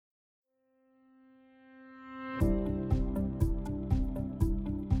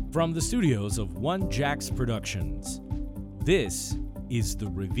From the studios of One Jax Productions, this is The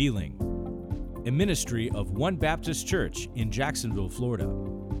Revealing, a ministry of One Baptist Church in Jacksonville, Florida,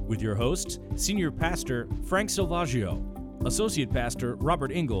 with your hosts, Senior Pastor Frank Silvaggio, Associate Pastor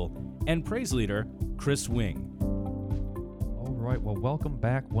Robert Engel, and Praise Leader Kris Wing. All right, well, welcome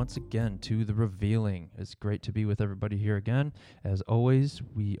back once again to The Revealing. It's great to be with everybody here again. As always,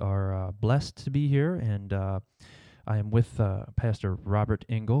 we are blessed to be here, and I am with Pastor Robert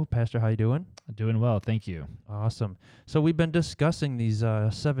Engel. Pastor, how you doing? Doing well, thank you. Awesome. So we've been discussing these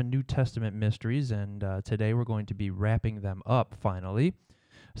 7 New Testament mysteries, and today we're going to be wrapping them up finally.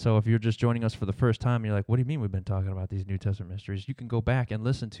 So if you're just joining us for the first time, you're like, what do you mean we've been talking about these New Testament mysteries? You can go back and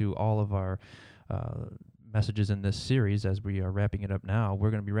listen to all of our messages in this series as we are wrapping it up now.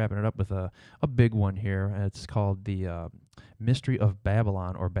 We're going to be wrapping it up with a big one here. It's called the Mystery of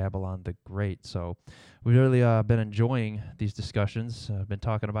Babylon, or Babylon the Great. So we've really been enjoying these discussions. Been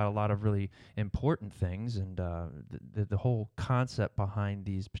talking about a lot of really important things, and the whole concept behind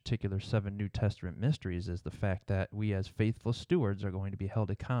these particular 7 New Testament mysteries is the fact that we as faithful stewards are going to be held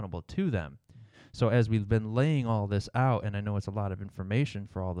accountable to them. So as we've been laying all this out, and I know it's a lot of information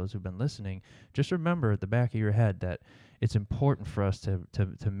for all those who've been listening, just remember at the back of your head that it's important for us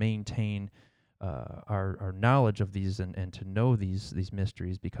to maintain our knowledge of these and to know these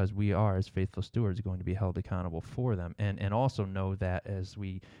mysteries, because we are, as faithful stewards, going to be held accountable for them. And also know that as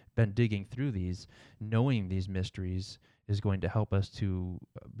we've been digging through these, knowing these mysteries is going to help us to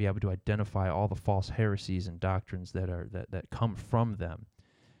be able to identify all the false heresies and doctrines that come from them.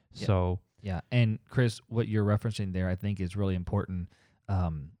 Yeah. So... Yeah, and Kris, what you're referencing there, I think, is really important.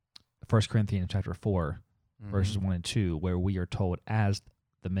 1 Corinthians chapter 4, verses 1 and 2, where we are told, as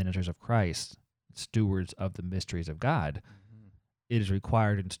the ministers of Christ, stewards of the mysteries of God, it is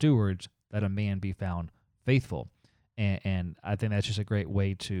required in stewards that a man be found faithful. And I think that's just a great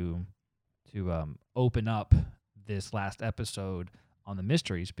way to open up this last episode on the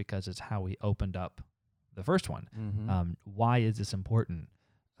mysteries, because it's how we opened up the first one. Why is this important?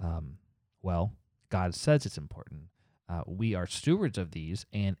 Well, God says it's important. We are stewards of these,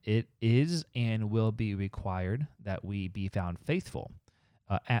 and it is and will be required that we be found faithful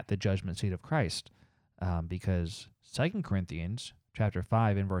at the judgment seat of Christ, because 2 Corinthians chapter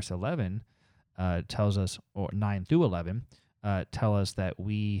 5 and verse 11 tells us, or 9 through 11, tell us that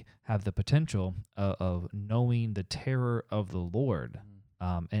we have the potential of knowing the terror of the Lord.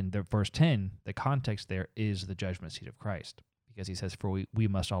 And the verse 10, the context there is the judgment seat of Christ, because he says, for we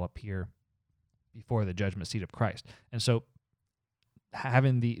must all appear before the judgment seat of Christ. And so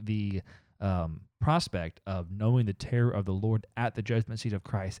having the prospect of knowing the terror of the Lord at the judgment seat of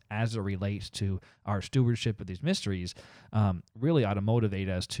Christ as it relates to our stewardship of these mysteries really ought to motivate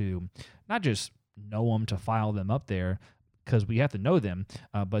us to not just know them, to file them up there, because we have to know them,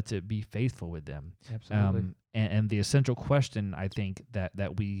 but to be faithful with them. Absolutely. And the essential question, I think,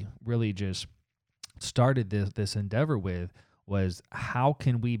 that we really just started this endeavor with was, how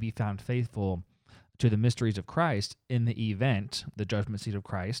can we be found faithful to the mysteries of Christ in the event, the judgment seat of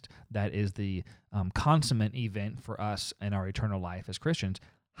Christ, that is the consummate event for us in our eternal life as Christians?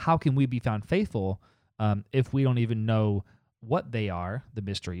 How can we be found faithful if we don't even know what they are, the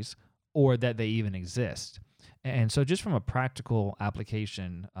mysteries, or that they even exist? And so just from a practical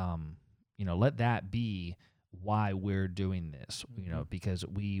application, let that be why we're doing this, because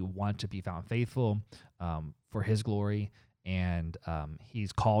we want to be found faithful for His glory. And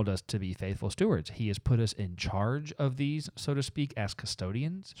He's called us to be faithful stewards. He has put us in charge of these, so to speak, as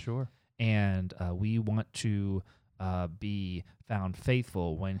custodians. Sure. And we want to be found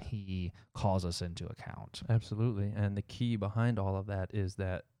faithful when He calls us into account. Absolutely. And the key behind all of that is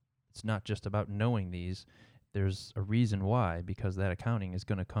that it's not just about knowing these. There's a reason why, because that accounting is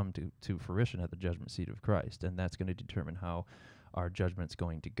going to come to fruition at the judgment seat of Christ, and that's going to determine how our judgment's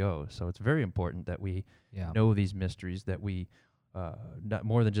going to go. So it's very important that we know these mysteries, that we not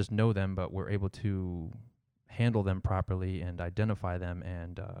more than just know them, but we're able to handle them properly and identify them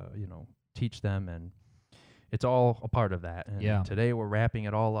and teach them, and it's all a part of that. And today we're wrapping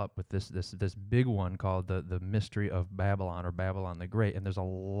it all up with this big one called the Mystery of Babylon, or Babylon the Great. And there's a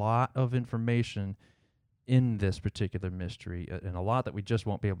lot of information in this particular mystery, and a lot that we just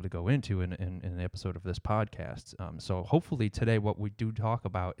won't be able to go into in an episode of this podcast. So hopefully today what we do talk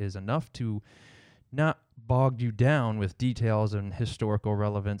about is enough to not bog you down with details and historical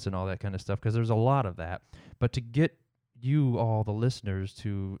relevance and all that kind of stuff, because there's a lot of that, but to get you all, the listeners,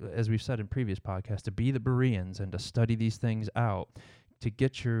 to, as we've said in previous podcasts, to be the Bereans and to study these things out, to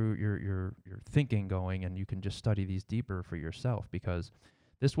get your thinking going, and you can just study these deeper for yourself, because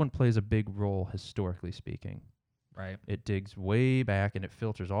this one plays a big role historically speaking. Right. It digs way back and it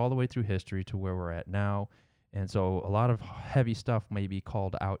filters all the way through history to where we're at now. And so a lot of heavy stuff may be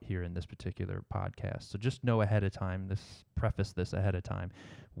called out here in this particular podcast. So just know ahead of time, preface this ahead of time.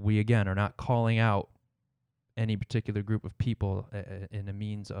 We, again, are not calling out any particular group of people in a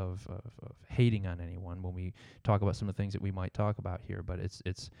means of hating on anyone when we talk about some of the things that we might talk about here. But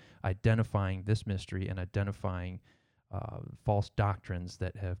it's identifying this mystery and identifying false doctrines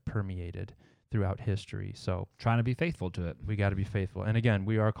that have permeated throughout history. So Trying to be faithful to it. we got to be faithful. And again,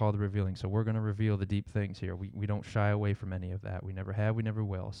 we are called the revealing, so we're going to reveal the deep things here. We don't shy away from any of that. We never have, we never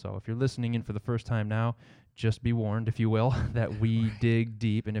will. So if you're listening in for the first time now, just be warned, if you will, that we dig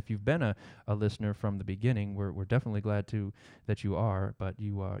deep. And if you've been a listener from the beginning, we're definitely glad that you are, but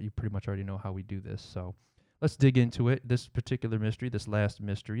you pretty much already know how we do this. So let's dig into it. This particular mystery, this last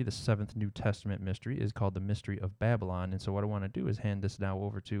mystery, the seventh New Testament mystery, is called the Mystery of Babylon. And so what I want to do is hand this now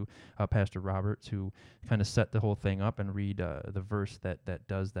over to Pastor Robert to kind of set the whole thing up and read the verse that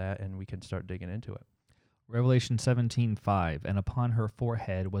does that, and we can start digging into it. Revelation 17:5, and upon her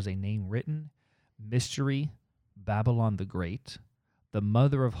forehead was a name written, Mystery, Babylon the Great, the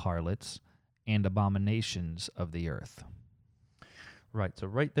mother of harlots and abominations of the earth. Right, so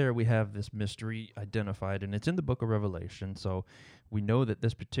right there we have this mystery identified, and it's in the book of Revelation, so we know that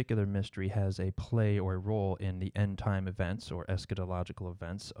this particular mystery has a play or a role in the end-time events or eschatological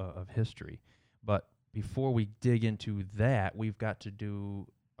events of history. But before we dig into that, we've got to do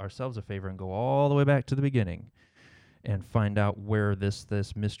ourselves a favor and go all the way back to the beginning and find out where this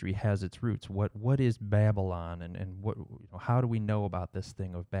mystery has its roots. What is Babylon, and what how do we know about this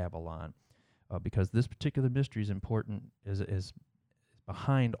thing of Babylon? Because this particular mystery is important, is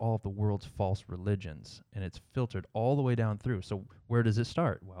behind all of the world's false religions, and it's filtered all the way down through. So where does it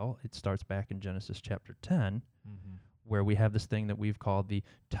start? Well, it starts back in Genesis chapter 10, where we have this thing that we've called the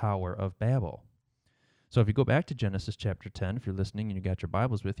Tower of Babel. So if you go back to Genesis chapter 10, if you're listening and you got your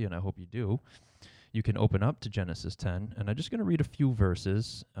Bibles with you, and I hope you do, you can open up to Genesis 10, and I'm just going to read a few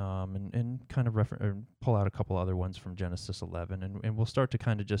verses and kind of pull out a couple other ones from Genesis 11, and we'll start to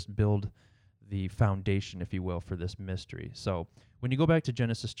kind of just build the foundation, if you will, for this mystery. So when you go back to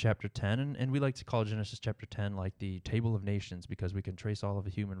Genesis chapter 10, and we like to call Genesis chapter 10 like the Table of Nations, because we can trace all of the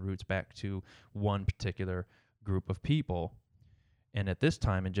human roots back to one particular group of people. And at this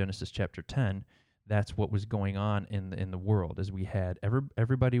time in Genesis chapter 10, that's what was going on in the world, as we had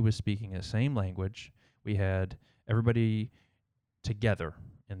everybody was speaking the same language. We had everybody together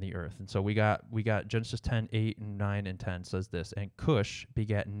in the earth. And so we got Genesis 10, 8, and 9, and 10 says this, and Cush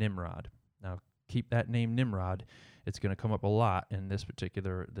begat Nimrod. Now, keep that name Nimrod. It's going to come up a lot in this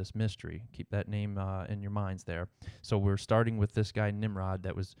mystery. Keep that name in your minds there. So we're starting with this guy Nimrod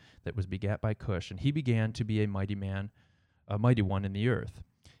that was begat by Cush, and he began to be a mighty man, a mighty one in the earth.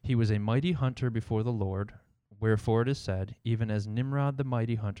 He was a mighty hunter before the Lord, wherefore it is said, even as Nimrod the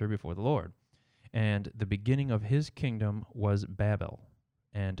mighty hunter before the Lord. And the beginning of his kingdom was Babel,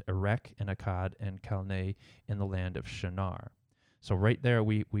 and Erech, and Akkad, and Calneh in the land of Shinar. So right there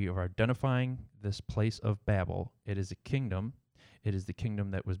we are identifying this place of Babel. It is a kingdom. It is the kingdom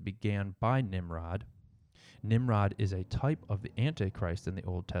that was began by Nimrod. Nimrod is a type of the Antichrist in the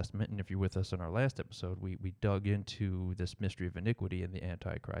Old Testament, and if you're with us in our last episode, we dug into this mystery of iniquity in the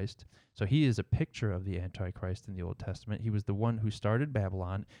Antichrist. So he is a picture of the Antichrist in the Old Testament. He was the one who started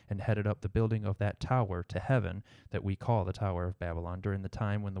Babylon and headed up the building of that tower to heaven that we call the Tower of Babylon during the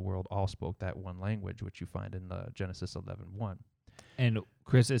time when the world all spoke that one language, which you find in the Genesis 11:1. And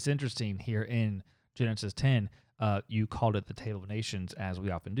Chris, it's interesting here in Genesis 10, you called it the Table of Nations, as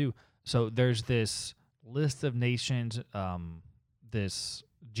we often do. So there's this list of nations, this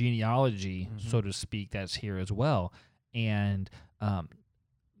genealogy, so to speak, that's here as well. And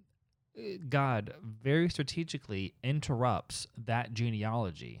God very strategically interrupts that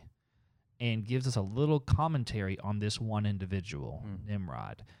genealogy and gives us a little commentary on this one individual,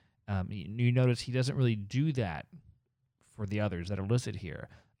 Nimrod. You notice he doesn't really do that for the others that are listed here.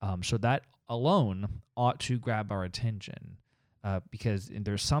 So that alone ought to grab our attention because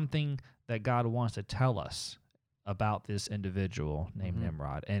there's something that God wants to tell us about this individual named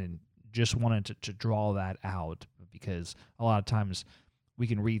Nimrod, and just wanted to draw that out because a lot of times we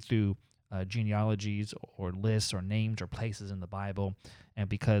can read through genealogies or lists or names or places in the Bible, and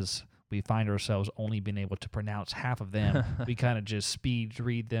because we find ourselves only being able to pronounce half of them, we kind of just speed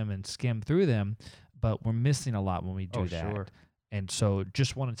read them and skim through them, but we're missing a lot when we do that. Sure. And so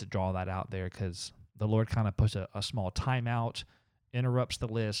just wanted to draw that out there because the Lord kind of puts a small timeout, interrupts the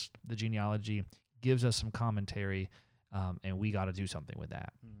list, the genealogy, gives us some commentary, and we got to do something with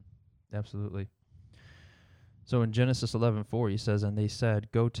that. Absolutely. So in Genesis 11:4, he says, "And they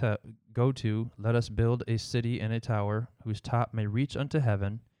said, Go to, let us build a city and a tower, whose top may reach unto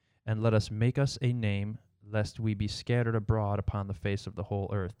heaven, and let us make us a name, lest we be scattered abroad upon the face of the whole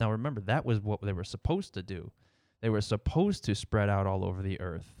earth." Now remember, that was what they were supposed to do. They were supposed to spread out all over the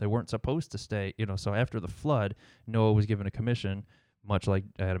earth. They weren't supposed to stay, so after the flood, Noah was given a commission, much like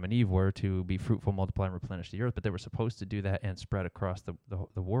Adam and Eve were, to be fruitful, multiply, and replenish the earth, but they were supposed to do that and spread across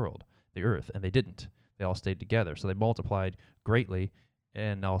the world, the earth, and they didn't. They all stayed together. So they multiplied greatly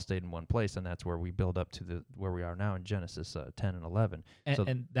and all stayed in one place, and that's where we build up to where we are now in Genesis 10 and 11.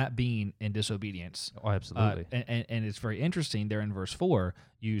 And that being in disobedience. Oh, absolutely. And it's very interesting there in verse 4,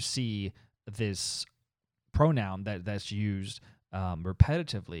 you see this pronoun that's used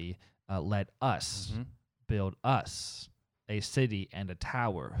repetitively, let us build us a city and a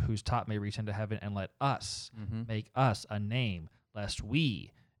tower whose top may reach into heaven, and let us make us a name, lest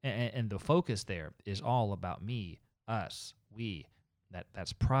we. And the focus there is all about me, us, we.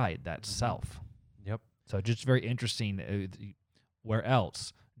 That's pride, that's self. Yep. So just very interesting. Where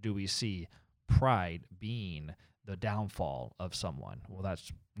else do we see pride being the downfall of someone? Well,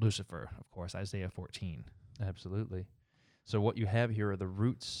 that's Lucifer, of course, Isaiah 14. Absolutely. So what you have here are the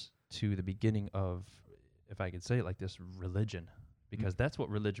roots to the beginning of, if I could say it like this, religion. Because that's what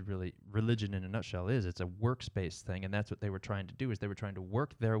religion in a nutshell is. It's a works-based thing, and that's what they were trying to do, is they were trying to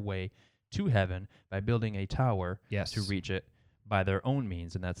work their way to heaven by building a tower to reach it by their own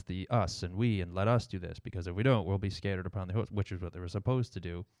means, and that's the us and we, and let us do this, because if we don't, we'll be scattered upon the host, which is what they were supposed to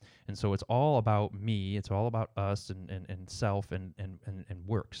do. And so it's all about me, it's all about us and self and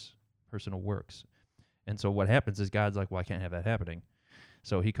works, personal works. And so what happens is God's like, well, I can't have that happening.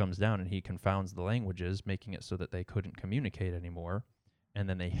 So he comes down and he confounds the languages, making it so that they couldn't communicate anymore. And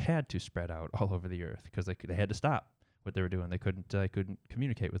then they had to spread out all over the earth because they had to stop what they were doing. They couldn't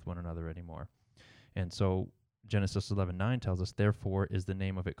communicate with one another anymore. And so Genesis 11:9 tells us, "Therefore is the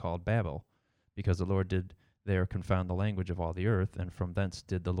name of it called Babel, because the Lord did there confound the language of all the earth, and from thence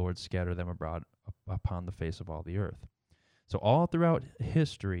did the Lord scatter them abroad upon the face of all the earth." So all throughout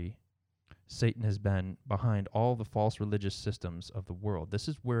history, Satan has been behind all the false religious systems of the world. This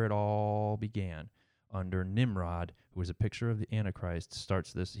is where it all began under Nimrod, who is a picture of the Antichrist.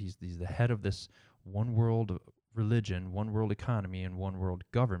 Starts this. He's the head of this one world religion, one world economy, and one world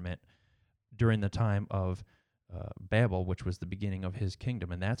government during the time of Babel, which was the beginning of his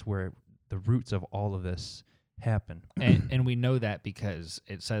kingdom. And that's where the roots of all of this happen. And we know that because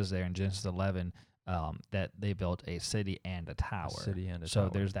it says there in Genesis 11 that they built a city and a tower. So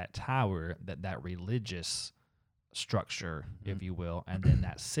there's that tower, that religious structure, if you will, and then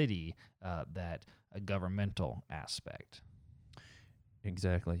that city, that a governmental aspect.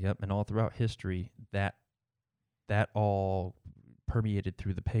 Exactly. Yep. And all throughout history, that all permeated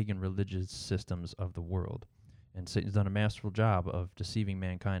through the pagan religious systems of the world. And Satan's done a masterful job of deceiving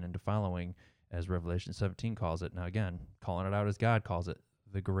mankind into following, as Revelation 17 calls it. Now again, calling it out as God calls it,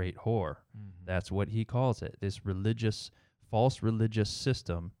 the great whore. That's what he calls it. This false religious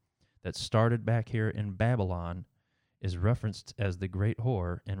system that started back here in Babylon is referenced as the great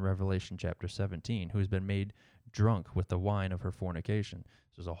whore in Revelation chapter 17, who has been made drunk with the wine of her fornication.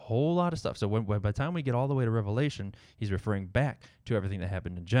 So there's a whole lot of stuff. So by the time we get all the way to Revelation, he's referring back to everything that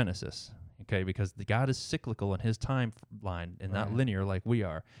happened in Genesis. Okay, because God is cyclical in his timeline and not linear like we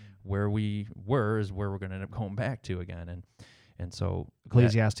are. Where we were is where we're going to end up going back to again. And so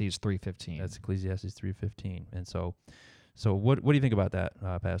Ecclesiastes 3:15. That's Ecclesiastes 3:15. And so what do you think about that,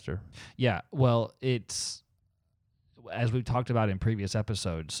 Pastor? Yeah, well, it's, as we've talked about in previous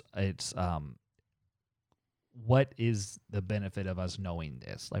episodes, it's what is the benefit of us knowing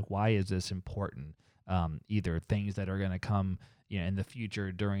this? Like, why is this important? Either things that are going to come, in the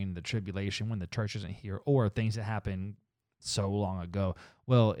future during the tribulation when the church isn't here, or things that happen so long ago.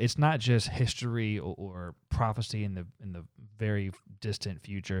 Well, it's not just history or prophecy in the very distant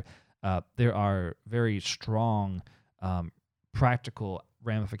future. There are very strong practical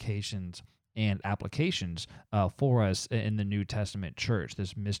ramifications and applications for us in the New Testament church,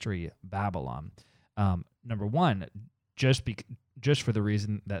 this mystery Babylon. Number one, just for the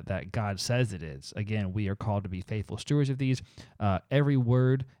reason that God says it is. Again, we are called to be faithful stewards of these. Every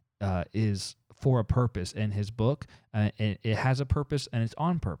word is for a purpose in his book. It has a purpose and it's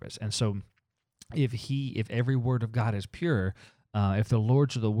on purpose. And so if every word of God is pure, if the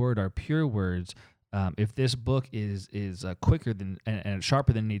Lord's of the word are pure words, if this book is quicker than and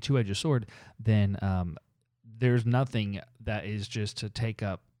sharper than any two-edged sword, then there's nothing that is just to take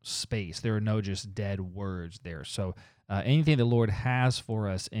up space. There are no just dead words there. So anything the Lord has for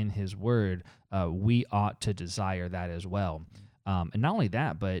us in his word, we ought to desire that as well. And not only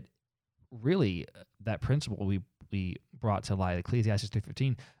that, but really that principle we brought to light, Ecclesiastes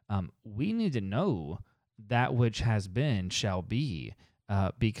 3:15, we need to know that which has been shall be,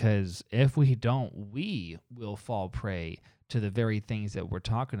 because if we don't, we will fall prey to the very things that we're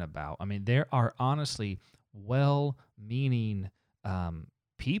talking about. I mean, there are honestly well-meaning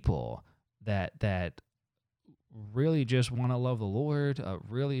people that really just want to love the Lord,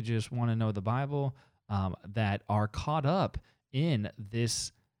 really just want to know the Bible, that are caught up in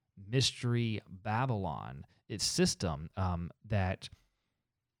this mystery Babylon, its system, that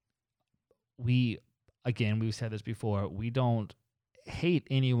we've said this before, we don't hate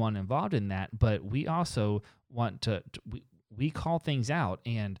anyone involved in that, but we also want we call things out,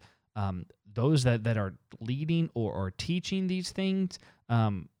 and those that are leading or teaching these things,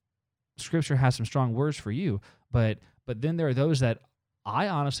 Scripture has some strong words for you, but then there are those that I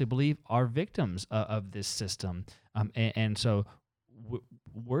honestly believe are victims of this system, and so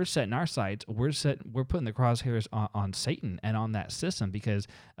we're setting our sights, we're putting the crosshairs on Satan and on that system, because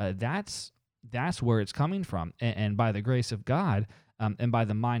that's where it's coming from, and by the grace of God, and by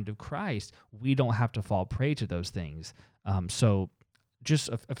the mind of Christ, we don't have to fall prey to those things. So just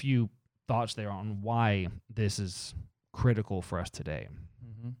a few thoughts there on why this is critical for us today.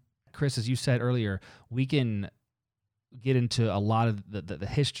 Mm-hmm. Kris, as you said earlier, we can get into a lot of the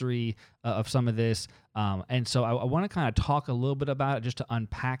history of some of this, and so I want to kind of talk a little bit about it, just to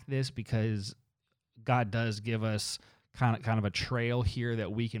unpack this, because God does give us kind of a trail here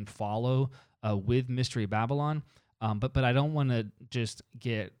that we can follow with Mystery Babylon, but I don't want to just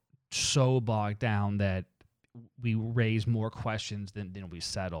get so bogged down that we raise more questions than we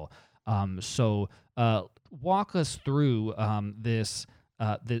settle. So walk us through this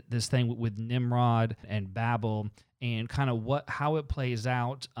thing with Nimrod and Babel, and kind of how it plays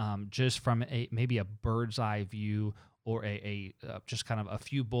out, just from maybe a bird's eye view, or a just kind of a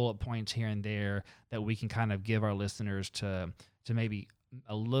few bullet points here and there that we can kind of give our listeners to maybe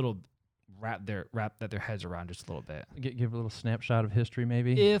a little wrap their heads around just a little bit. Give a little snapshot of history,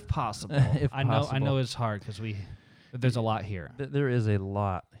 maybe, if possible. If I possible. know it's hard because there's a lot here. There is a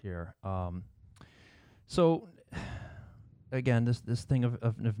lot here. So again, this thing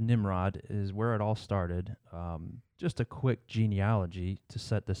of Nimrod is where it all started. Just a quick genealogy to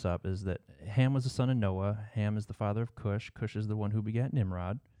set this up is that Ham was the son of Noah. Ham is the father of Cush. Cush is the one who begat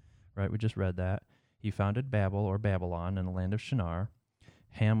Nimrod, right? We just read that. He founded Babel, or Babylon, in the land of Shinar.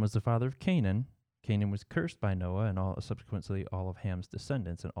 Ham was the father of Canaan. Canaan was cursed by Noah, and subsequently all of Ham's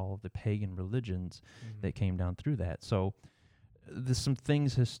descendants and all of the pagan religions that came down through that. So there's some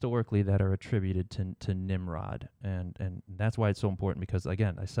things historically that are attributed to Nimrod, and that's why it's so important, because,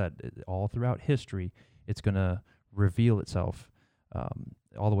 again, I said, all throughout history, it's going to reveal itself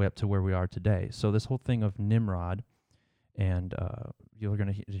all the way up to where we are today. So this whole thing of Nimrod, and you're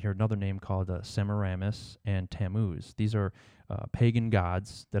going to hear another name called Semiramis and Tammuz. These are pagan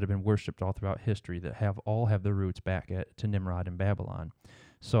gods that have been worshipped all throughout history that all have their roots back to Nimrod and Babylon.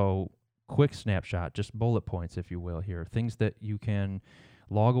 So quick snapshot, just bullet points, if you will, here, things that you can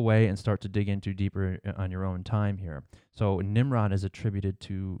log away and start to dig into deeper on your own time here. So Nimrod is attributed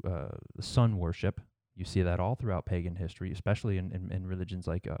to sun worship. You see that all throughout pagan history, especially in religions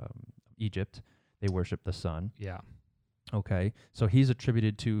like Egypt. They worship the sun. Yeah. Okay, so he's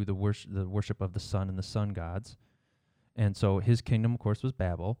attributed to the worship of the sun and the sun gods. And so his kingdom, of course, was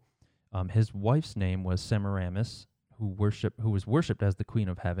Babel. His wife's name was Semiramis, who was worshipped as the queen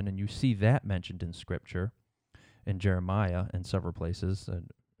of heaven, and you see that mentioned in Scripture, in Jeremiah and several places.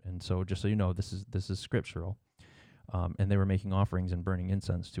 And so, just so you know, this is scriptural. And they were making offerings and burning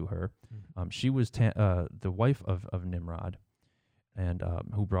incense to her. She was the wife of Nimrod, and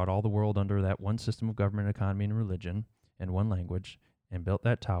who brought all the world under that one system of government, economy, and religion, and one language, and built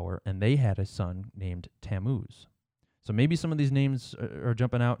that tower. And they had a son named Tammuz. So maybe some of these names are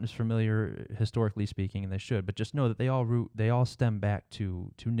jumping out and is familiar historically speaking, and they should, but just know that they all stem back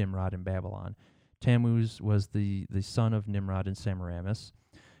to Nimrod and Babylon. Tammuz was the son of Nimrod and Semiramis.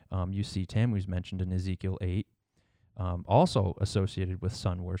 You see Tammuz mentioned in Ezekiel 8, also associated with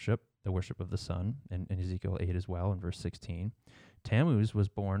sun worship, the worship of the sun, in Ezekiel 8 as well, in verse 16. Tammuz was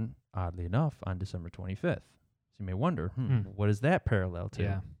born, oddly enough, on December 25th. So you may wonder, what is that parallel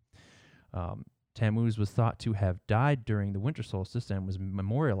to? Yeah. Tammuz was thought to have died during the winter solstice and was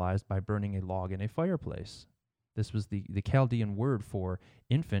memorialized by burning a log in a fireplace. This was the Chaldean word for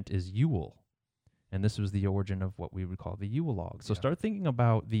infant is Yule, and this was the origin of what we would call the Yule log. So start thinking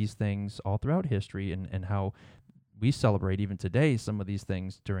about these things all throughout history, and how we celebrate even today some of these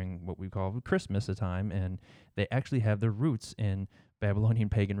things during what we call Christmas a time, and they actually have their roots in Babylonian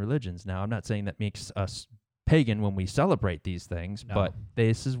pagan religions. Now, I'm not saying that makes us pagan when we celebrate these things, No. but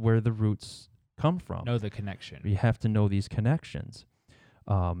this is where the roots come from. Know the connection. We have to know these connections.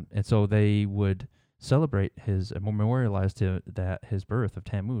 And so they would celebrate memorialize his birth of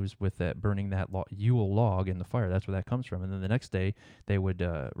Tammuz with that burning that Yule log in the fire. That's where that comes from. And then the next day, they would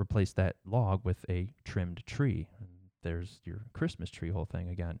replace that log with a trimmed tree. And there's your Christmas tree whole thing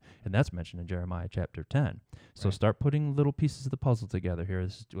again. And that's mentioned in Jeremiah chapter 10. So Right. start putting little pieces of the puzzle together here.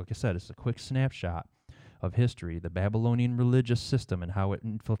 This is, like I said, it's a quick snapshot of history, the Babylonian religious system and how it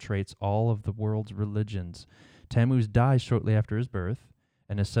infiltrates all of the world's religions. Tammuz dies shortly after his birth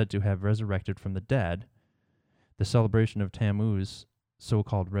and is said to have resurrected from the dead. The celebration of Tammuz,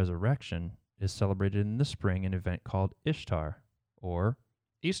 so-called resurrection, is celebrated in the spring, an event called Ishtar, or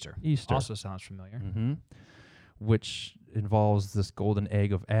Easter. Easter. Also sounds familiar. Mm-hmm. Which involves this golden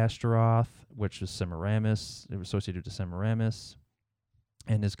egg of Ashtaroth, which is Semiramis. It was associated to Semiramis,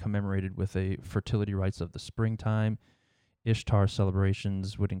 and is commemorated with a fertility rites of the springtime. Ishtar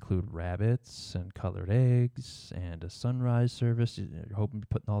celebrations would include rabbits and colored eggs and a sunrise service. You're hoping to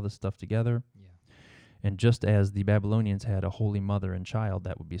putting all this stuff together. Yeah. And just as the Babylonians had a holy mother and child,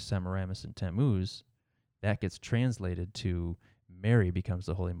 that would be Semiramis and Tammuz, that gets translated to Mary becomes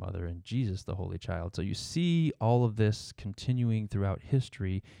the holy mother and Jesus the holy child. So you see all of this continuing throughout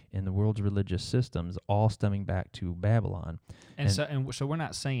history in the world's religious systems, all stemming back to Babylon. And so we're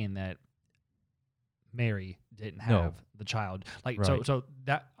not saying that Mary didn't have the child. Like Right. so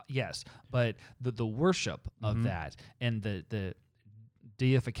that yes, but the worship of Mhm. that and the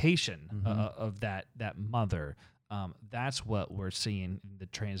deification Mhm. of that mother, that's what we're seeing in the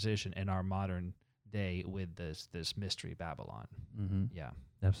transition in our modern day with this mystery Babylon. Mm-hmm. Yeah.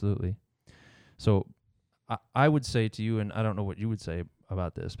 Absolutely. So I would say to you, and I don't know what you would say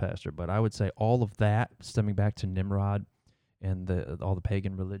about this, Pastor, but I would say all of that stemming back to Nimrod and all the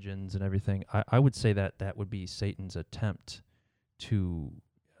pagan religions and everything, I would say that would be Satan's attempt to,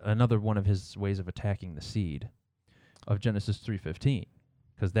 another one of his ways of attacking the seed of Genesis 3:15,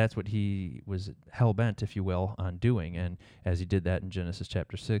 because that's what he was hell-bent, if you will, on doing. And as he did that in Genesis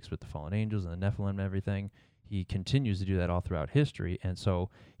chapter 6 with the fallen angels and the Nephilim and everything, he continues to do that all throughout history. And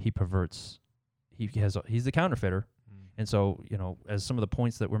so he perverts, he's the counterfeiter. And so, as some of the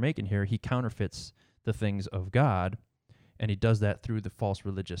points that we're making here, he counterfeits the things of God, and he does that through the false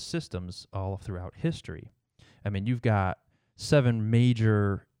religious systems all throughout history. I mean, you've got 7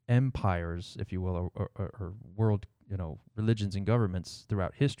 major empires, if you will, or world, religions and governments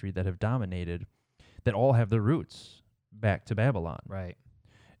throughout history that have dominated, that all have their roots back to Babylon. Right.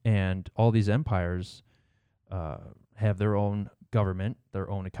 And all these empires have their own government, their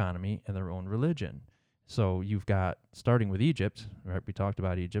own economy, and their own religion. So you've got, starting with Egypt, right? We talked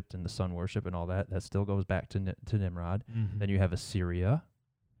about Egypt and the sun worship and all that. That still goes back to Nimrod. Mm-hmm. Then you have Assyria.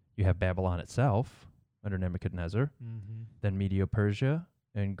 You have Babylon itself under Nebuchadnezzar. Mm-hmm. Then Medo-Persia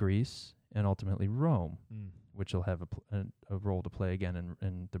and Greece, and ultimately Rome, which will have a role to play again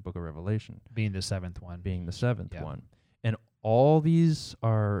in the book of Revelation. Being the seventh one. Being the 7th Yeah. one. And all these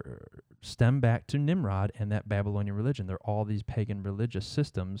stem back to Nimrod and that Babylonian religion. They're all these pagan religious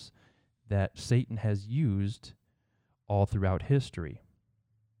systems that Satan has used all throughout history.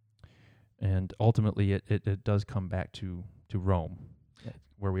 And ultimately, it does come back to Rome,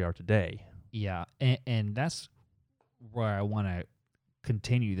 where we are today. Yeah, and that's where I want to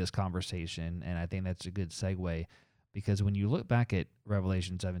continue this conversation, and I think that's a good segue, because when you look back at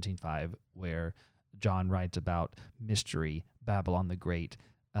Revelation 17:5, where John writes about mystery, Babylon the Great,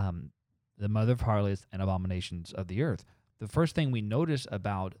 the mother of harlots and abominations of the earth, the first thing we notice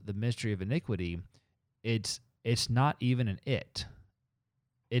about the mystery of iniquity, it's not even an it.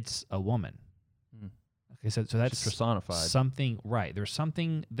 It's a woman. Okay, so that's She's personified. something, right? There's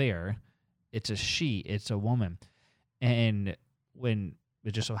something there. It's a she. It's a woman. And when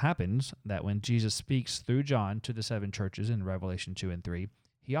it just so happens that when Jesus speaks through John to the 7 churches in Revelation 2 and 3,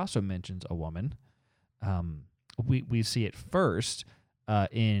 he also mentions a woman. We see it first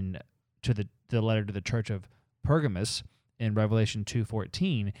to the letter to the church of Pergamos in Revelation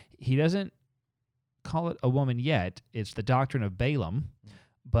 2:14. He doesn't call it a woman yet. It's the doctrine of Balaam,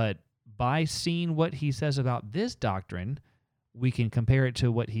 but by seeing what he says about this doctrine, we can compare it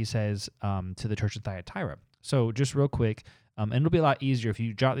to what he says to the church of Thyatira. So just real quick, and it'll be a lot easier if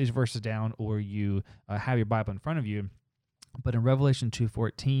you jot these verses down or you have your Bible in front of you. But in Revelation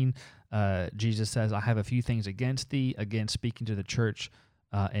 2:14, Jesus says, "I have a few things against thee," again speaking to the church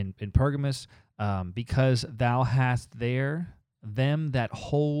in Pergamos, "because thou hast there them that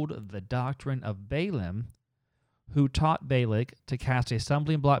hold the doctrine of Balaam, who taught Balak to cast a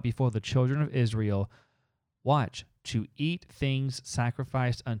stumbling block before the children of Israel, watch, to eat things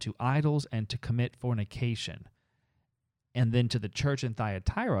sacrificed unto idols and to commit fornication. And then to the church in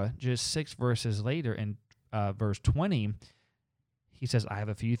Thyatira, just 6 verses later in verse 20, he says, I have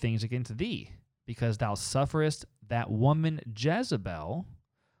a few things against thee, because thou sufferest that woman Jezebel,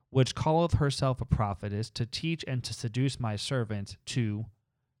 which calleth herself a prophetess, to teach and to seduce my servants to,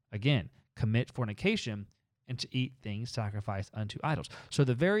 again, commit fornication and to eat things sacrificed unto idols. So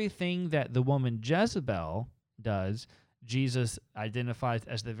the very thing that the woman Jezebel does, Jesus identifies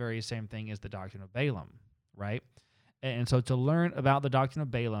as the very same thing as the doctrine of Balaam, right? And so to learn about the doctrine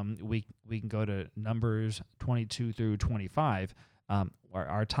of Balaam, we can go to Numbers 22 through 25.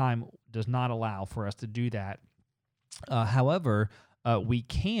 Our time does not allow for us to do that. However, we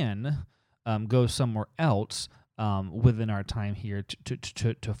can go somewhere else within our time here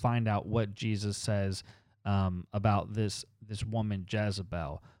to find out what Jesus says about this woman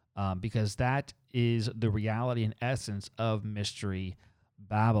Jezebel, because that is the reality and essence of Mystery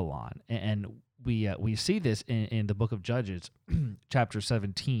Babylon. And we see this in the book of Judges, chapter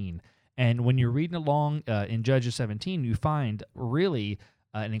 17. And when you're reading along in Judges 17, you find really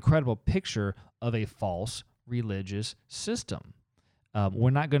an incredible picture of a false religious system.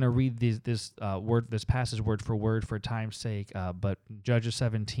 We're not going to read this passage word for word for time's sake, but Judges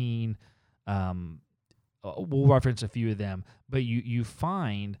 17, we'll reference a few of them. But you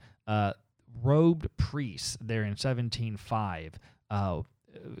find robed priests there in 17:5.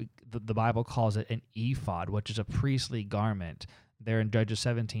 The Bible calls it an ephod, which is a priestly garment. There in Judges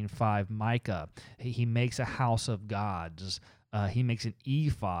 17:5, Micah, he makes a house of gods. He makes an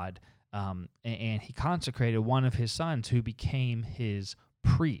ephod, and he consecrated one of his sons who became his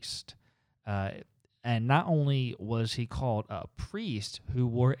priest. And not only was he called a priest who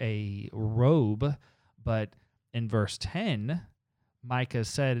wore a robe, but in verse 10, Micah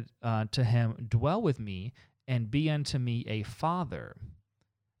said to him, dwell with me and be unto me a father.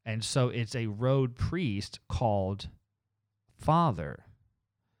 And so it's a robed priest called father.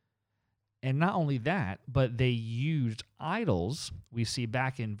 And not only that, but they used idols, we see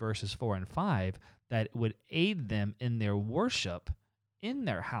back in verses 4 and 5, that would aid them in their worship in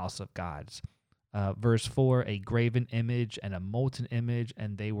their house of gods. Verse 4, a graven image and a molten image,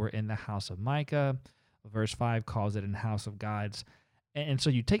 and they were in the house of Micah. Verse 5 calls it in house of gods. And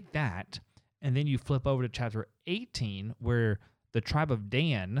so you take that, and then you flip over to chapter 18, where the tribe of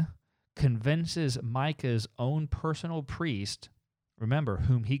Dan convinces Micah's own personal priest, remember,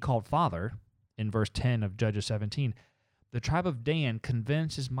 whom he called father, in verse 10 of Judges 17, the tribe of Dan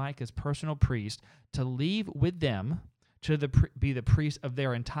convinces Micah's personal priest to leave with them to be the priest of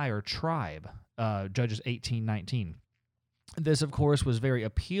their entire tribe, Judges 18:19. This, of course, was very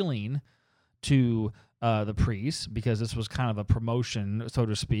appealing to the priest, because this was kind of a promotion, so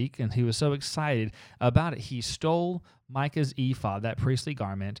to speak, and he was so excited about it. He stole Micah's ephod, that priestly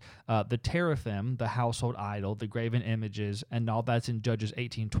garment, the teraphim, the household idol, the graven images, and all that's in Judges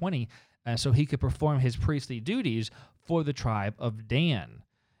 18:20, so he could perform his priestly duties for the tribe of Dan.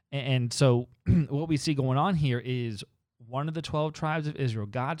 And so what we see going on here is one of the 12 tribes of Israel,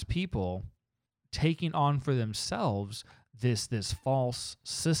 God's people, taking on for themselves this false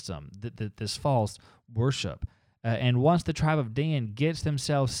system, this false worship. And once the tribe of Dan gets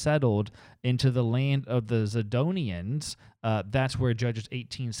themselves settled into the land of the Zidonians, that's where Judges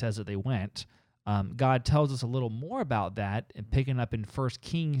 18 says that they went. God tells us a little more about that, and picking up in 1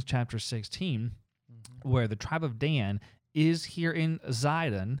 Kings chapter 16, where the tribe of Dan is here in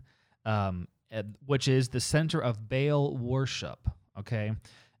Zidon, which is the center of Baal worship, okay?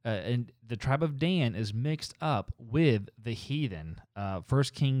 And the tribe of Dan is mixed up with the heathen. 1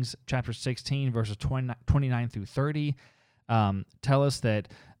 Kings chapter 16, verses 29 through 30, tell us that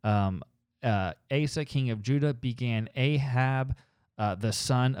Asa, king of Judah, began Ahab, the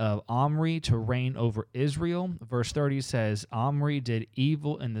son of Omri, to reign over Israel. Verse 30 says, Omri did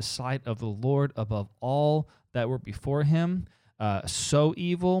evil in the sight of the Lord above all that were before him, so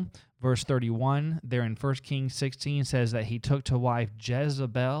evil. Verse 31 there in 1 Kings 16 says that he took to wife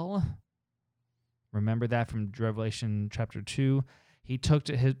Jezebel. Remember that from Revelation chapter 2. He took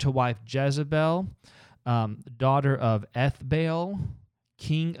to wife Jezebel, daughter of Ethbaal,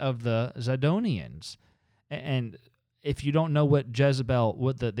 king of the Zidonians. And if you don't know what Jezebel,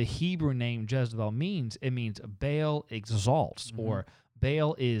 what the Hebrew name Jezebel means, it means Baal exalts, or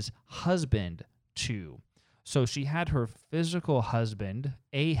Baal is husband to. So she had her physical husband,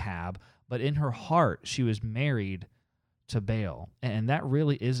 Ahab, but in her heart she was married to Baal. And that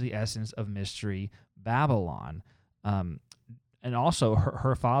really is the essence of Mystery Babylon. And also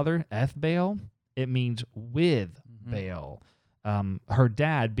her father, Ethbaal, it means with Baal. her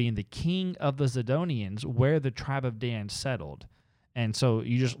dad being the king of the Zidonians, where the tribe of Dan settled. And so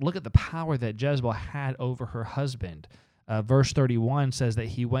you just look at the power that Jezebel had over her husband. Verse 31 says that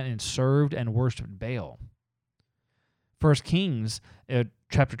he went and served and worshipped Baal. 1 Kings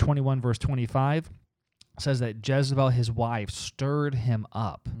chapter 21, verse 25 says that Jezebel, his wife, stirred him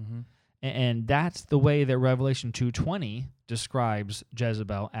up. Mm-hmm. And that's the way that Revelation 2:20 describes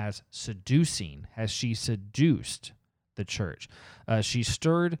Jezebel as seducing, as she seduced the church. She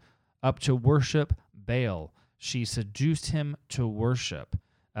stirred up to worship Baal. She seduced him to worship,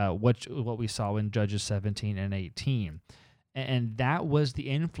 what we saw in Judges 17 and 18. And that was the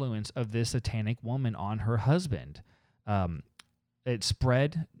influence of this satanic woman on her husband. It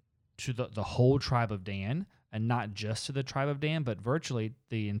spread to the whole tribe of Dan, and not just to the tribe of Dan, but virtually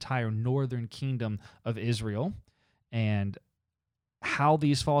the entire northern kingdom of Israel. And how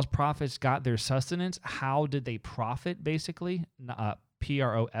these false prophets got their sustenance, how did they profit, basically?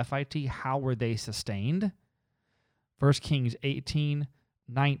 Profit, how were they sustained? 1 Kings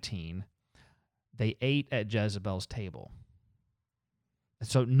 18:19, they ate at Jezebel's table.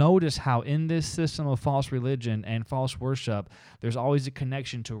 So notice how in this system of false religion and false worship, there's always a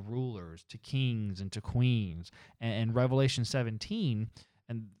connection to rulers, to kings, and to queens. And Revelation 17,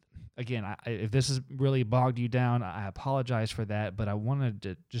 and again, if this has really bogged you down, I apologize for that, but I wanted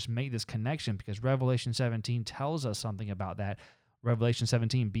to just make this connection because Revelation 17 tells us something about that. Revelation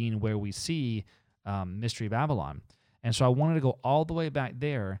 17 being where we see Mystery Babylon. And so I wanted to go all the way back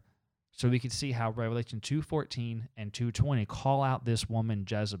there so we could see how Revelation 2:14 and 2:20 call out this woman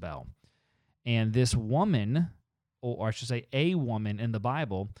Jezebel. And this woman, or I should say a woman in the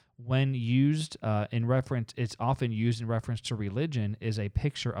Bible, when used in reference, it's often used in reference to religion, is a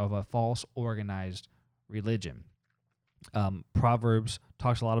picture of a false organized religion. Proverbs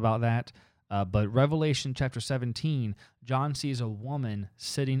talks a lot about that. But Revelation chapter 17, John sees a woman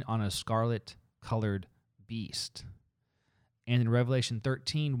sitting on a scarlet-colored beast. And in Revelation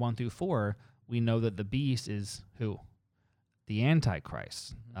 13, 1-4, we know that the beast is who? The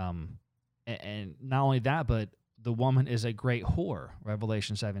Antichrist. Mm-hmm. And not only that, but the woman is a great whore,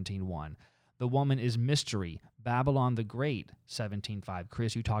 Revelation 17:1. The woman is mystery, Babylon the Great, 17:5.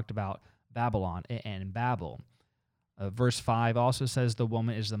 Kris, you talked about Babylon and Babel. Verse 5 also says the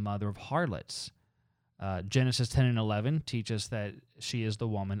woman is the mother of harlots. Genesis 10 and 11 teach us that she is the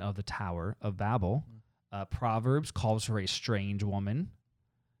woman of the Tower of Babel. Proverbs calls her a strange woman.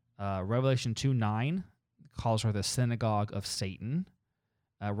 Revelation 2:9 calls her the synagogue of Satan.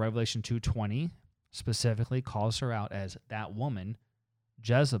 Revelation 2:20 specifically calls her out as that woman,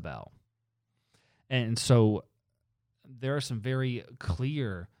 Jezebel. And so there are some very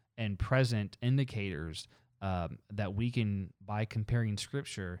clear and present indicators that we can, by comparing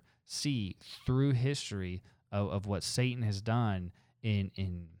Scripture, see through history of what Satan has done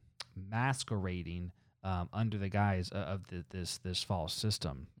in masquerading under the guise of this false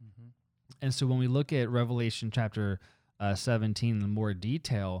system. Mm-hmm. And so when we look at Revelation chapter 17 in more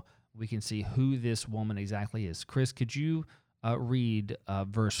detail, we can see who this woman exactly is. Kris, could you read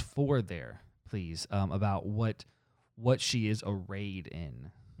verse 4 there, please, about what she is arrayed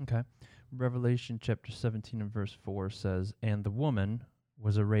in? Okay. Revelation chapter 17 and verse 4 says, "And the woman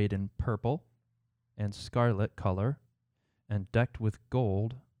was arrayed in purple and scarlet color, and decked with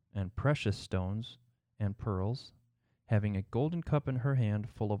gold and precious stones and pearls, having a golden cup in her hand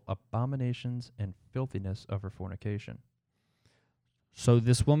full of abominations and filthiness of her fornication." So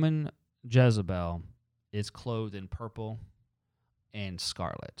this woman, Jezebel, is clothed in purple and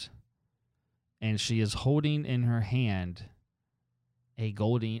scarlet, and she is holding in her hand a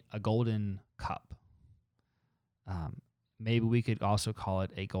golden cup. Maybe we could also call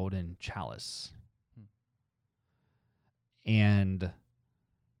it a golden chalice. And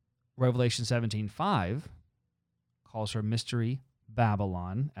Revelation 17:5 calls her Mystery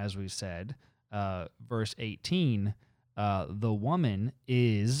Babylon, as we said. Verse 18, the woman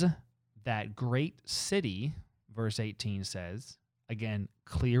is that great city, verse 18 says, again,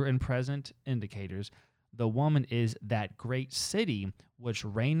 clear and present indicators, the woman is that great city which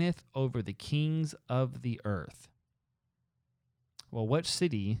reigneth over the kings of the earth. Well, what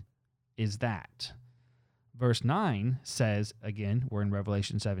city is that? Verse 9 says, again, we're in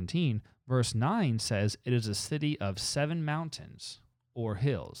Revelation 17, verse 9 says, it is a city of 7 mountains or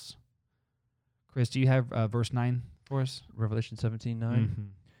hills. Kris, do you have verse 9 for us? Revelation 17:9. Mm-hmm.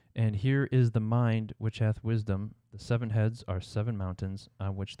 "And here is the mind which hath wisdom. The 7 heads are 7 mountains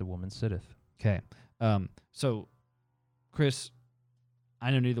on which the woman sitteth." Okay. So, Kris,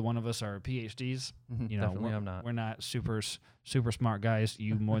 I know neither one of us are PhDs. You know, Definitely I'm not. We're not super smart guys.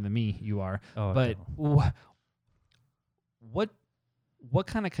 You more than me, you are. Oh, But no. what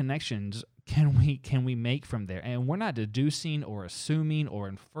kind of connections can we make from there? And we're not deducing or assuming or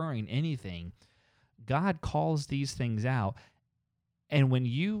inferring anything. God calls these things out. And when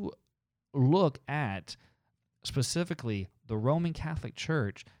you look at specifically the Roman Catholic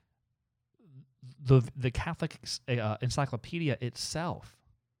Church, the Catholic Encyclopedia itself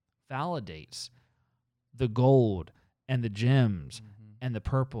validates the gold and the gems and the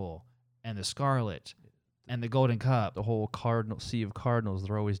purple and the scarlet and the golden cup. The whole sea of cardinals,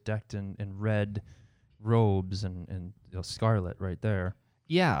 they're always decked in red robes and scarlet right there.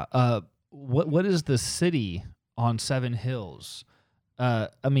 Yeah. What is the city on 7 hills?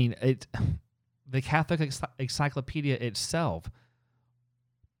 The Catholic Encyclopedia itself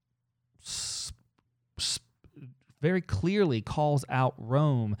very clearly calls out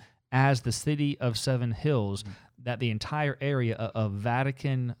Rome as the city of 7 hills, that the entire area of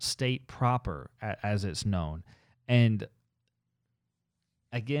Vatican State proper, as it's known. And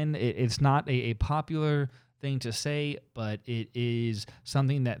again, it's not a popular thing to say, but it is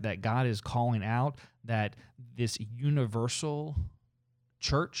something that God is calling out, that this universal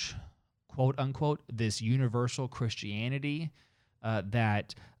church, quote unquote, this universal Christianity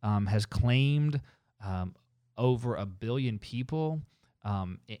that has claimed over 1 billion people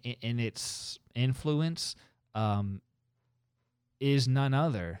in its influence, is none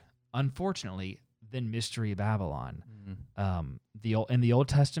other, unfortunately, than Mystery Babylon. In the Old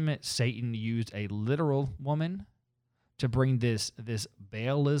Testament, Satan used a literal woman to bring this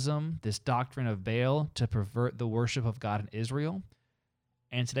Baalism, this doctrine of Baal, to pervert the worship of God in Israel.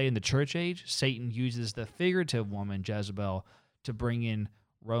 And today in the church age, Satan uses the figurative woman, Jezebel, to bring in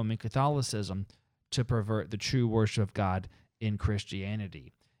Roman Catholicism to pervert the true worship of God in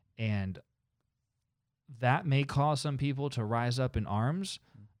Christianity. And that may cause some people to rise up in arms,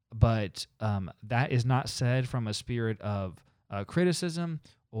 but that is not said from a spirit of criticism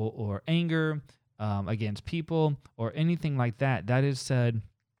or anger against people or anything like that. That is said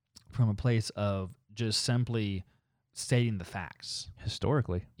from a place of just simply stating the facts.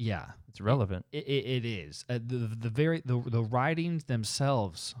 Historically. Yeah. It's relevant. It is. The writings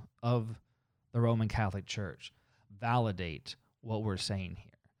themselves of the Roman Catholic Church validate what we're saying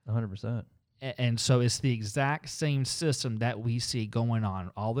here. 100%. And so it's the exact same system that we see going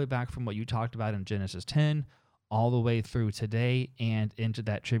on all the way back from what you talked about in Genesis 10, all the way through today and into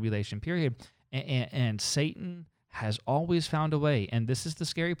that tribulation period. And Satan has always found a way, and this is the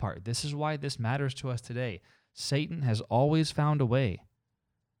scary part. This is why this matters to us today. Satan has always found a way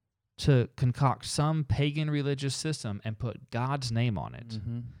to concoct some pagan religious system and put God's name on it.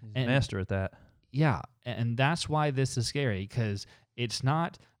 He's a master at that. Yeah, and that's why this is scary, because it's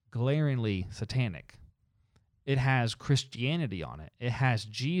not glaringly satanic. It has Christianity on it. It has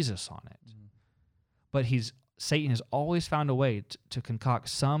Jesus on it. But Satan has always found a way to concoct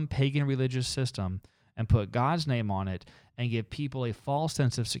some pagan religious system and put God's name on it and give people a false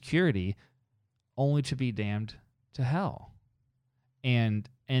sense of security, only to be damned to hell. And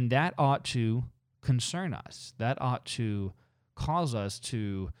that ought to concern us. That ought to cause us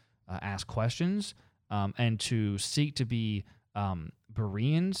to ask questions and to seek to be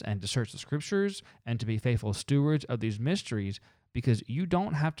Bereans and to search the Scriptures and to be faithful stewards of these mysteries, because you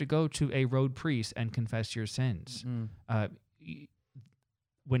don't have to go to a road priest and confess your sins.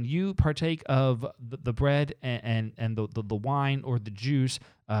 When you partake of the bread and the wine or the juice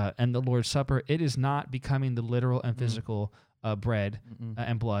and the Lord's Supper, it is not becoming the literal and physical bread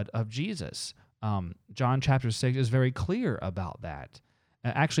and blood of Jesus. John chapter 6 is very clear about that.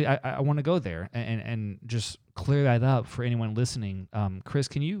 Actually, I want to go there and just clear that up for anyone listening. Kris,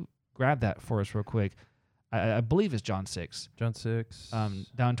 can you grab that for us real quick? I believe it's John 6. John 6.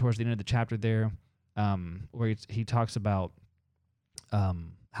 Down towards the end of the chapter there, where he talks about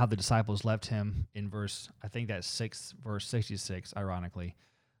how the disciples left him in verse 66, ironically,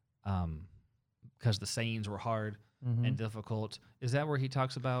 because the sayings were hard and difficult. Is that where he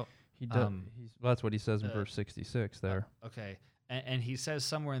talks about? He does. That's what he says in verse 66 there. Okay. And he says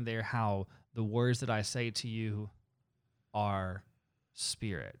somewhere in there how the words that I say to you are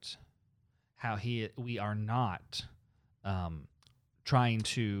spirit. How we are not trying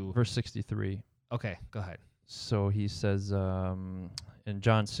to... Verse 63. Okay, go ahead. So he says in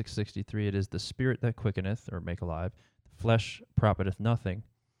John 6:63, it is the spirit that quickeneth, or make alive. The flesh profiteth nothing.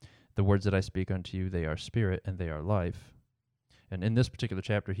 The words that I speak unto you, they are spirit and they are life. And in this particular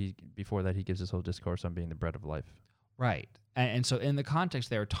chapter, before that, he gives this whole discourse on being the bread of life. Right. And so in the context,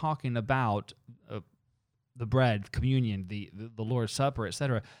 they're talking about the bread, communion, the Lord's Supper,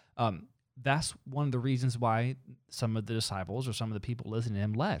 etc. That's one of the reasons why some of the disciples or some of the people listening to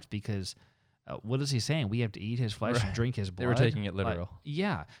him left, because what is he saying? We have to eat his flesh and drink his blood. They were taking it literal.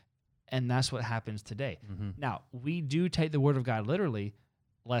 Yeah. And that's what happens today. Mm-hmm. Now, we do take the word of God literally,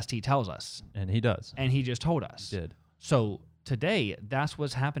 lest he tells us. And he does. And he just told us. He did. So today, that's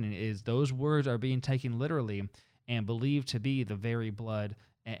what's happening, is those words are being taken literally and believed to be the very blood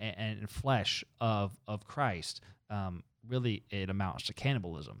and flesh of Christ. Really, it amounts to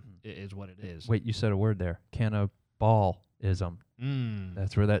cannibalism, is what it is. Wait, you said a word there. Cannibalism.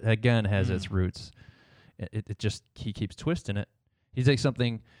 That's where that, again, has its roots. It just, he keeps twisting it. He takes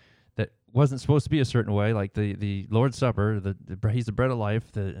something that wasn't supposed to be a certain way, like the Lord's Supper, he's the bread of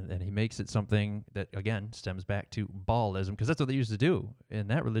life, and he makes it something that, again, stems back to Baalism, because that's what they used to do in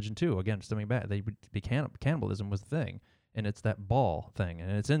that religion too. Again, stemming back, cannibalism was the thing, and it's that Baal thing,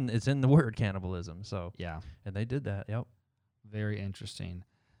 and it's in the word cannibalism. So yeah, and they did that. Yep. Very interesting.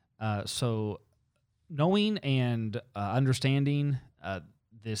 So knowing and understanding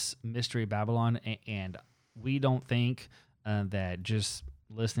this mystery of Babylon, and we don't think that just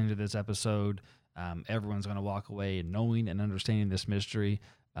listening to this episode, everyone's going to walk away knowing and understanding this mystery.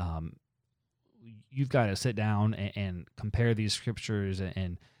 You've got to sit down and compare these scriptures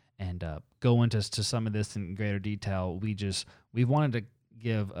and go into some of this in greater detail. We wanted to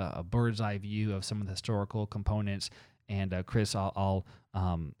give a bird's eye view of some of the historical components. And Kris, I'll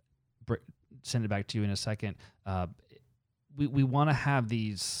send it back to you in a second. We want to have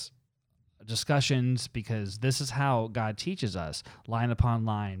these discussions because this is how God teaches us, line upon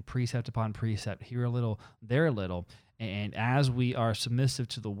line, precept upon precept, here a little, there a little. And as we are submissive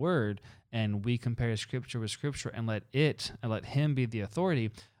to the word and we compare scripture with scripture and let him be the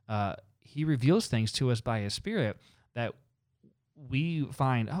authority, he reveals things to us by his spirit that we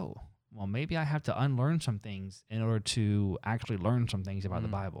find, oh, well, maybe I have to unlearn some things in order to actually learn some things about the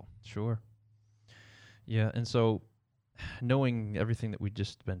Bible. Sure. Yeah, and so knowing everything that we've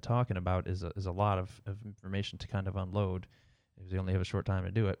just been talking about is a lot of information to kind of unload. We only have a short time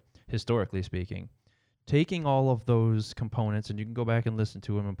to do it, historically speaking. Taking all of those components, and you can go back and listen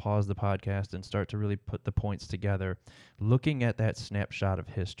to them and pause the podcast and start to really put the points together, looking at that snapshot of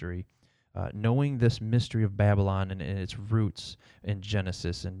history, knowing this mystery of Babylon and its roots in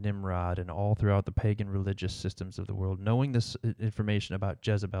Genesis and Nimrod and all throughout the pagan religious systems of the world, knowing this information about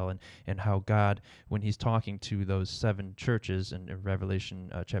Jezebel and how God, when he's talking to those 7 churches in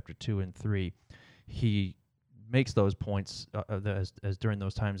Revelation chapter 2 and 3, he makes those points as during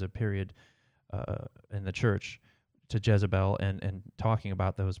those times of period in the church to Jezebel and talking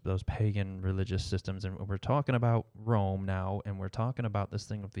about those pagan religious systems. And we're talking about Rome now, and we're talking about this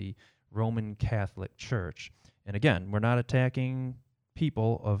thing of the Roman Catholic Church. And again, we're not attacking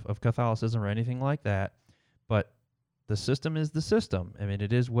people of Catholicism or anything like that, but the system is the system. I mean,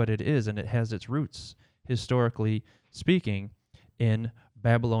 it is what it is, and it has its roots, historically speaking, in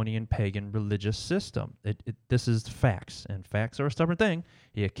Babylonian pagan religious system. This is facts, and facts are a stubborn thing.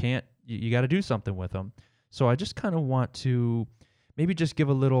 You got to do something with them. So I just kind of want to maybe just give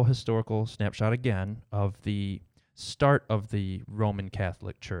a little historical snapshot again of the start of the Roman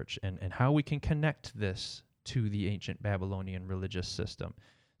Catholic Church and how we can connect this to the ancient Babylonian religious system.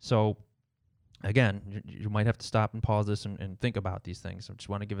 So again, you might have to stop and pause this and think about these things. I just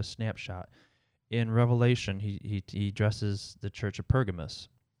want to give a snapshot. In Revelation, he addresses the church of Pergamos.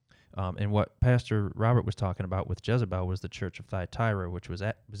 And what Pastor Robert was talking about with Jezebel was the church of Thyatira, which was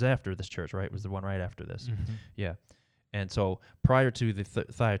after this church, right? It was the one right after this. Mm-hmm. Yeah. And so prior to the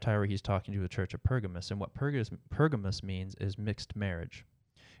Thyatira, he's talking to the church of Pergamos. And what Pergamos means is mixed marriage.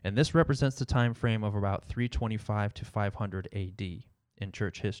 And this represents the time frame of about 325 to 500 A.D. in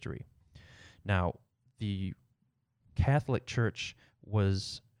church history. Now, the Catholic Church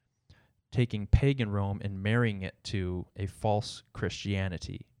was taking pagan Rome and marrying it to a false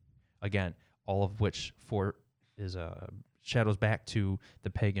Christianity. Again, all of which shadows back to the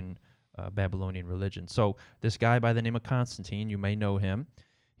pagan Babylonian religion. So this guy by the name of Constantine, you may know him,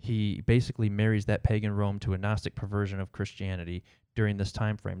 he basically marries that pagan Rome to a Gnostic perversion of Christianity during this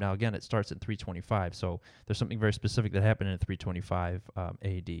time frame. Now, again, it starts at 325, so there's something very specific that happened in 325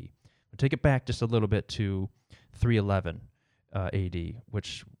 A.D. We'll take it back just a little bit to 311 A.D.,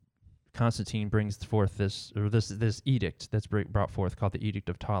 which Constantine brings forth this edict that's brought forth called the Edict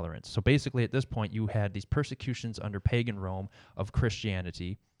of Tolerance. So basically, at this point, you had these persecutions under pagan Rome of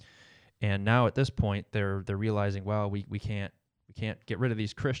Christianity, and now at this point, they're realizing, well, we can't get rid of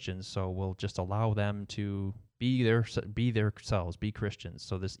these Christians, so we'll just allow them to be themselves, be Christians.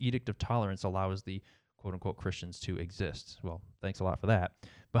 So this Edict of Tolerance allows the quote-unquote Christians to exist. Well, thanks a lot for that.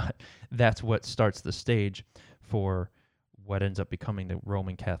 But that's what starts the stage for what ends up becoming the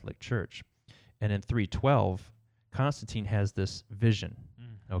Roman Catholic Church. And in 312, Constantine has this vision,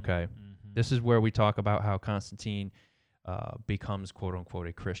 okay? Mm-hmm. This is where we talk about how Constantine becomes, quote unquote,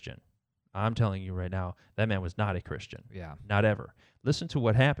 a Christian. I'm telling you right now, that man was not a Christian. Yeah. Not ever. Listen to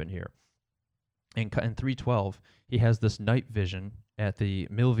what happened here. In 312, he has this night vision at the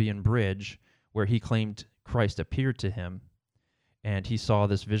Milvian Bridge where he claimed Christ appeared to him, and he saw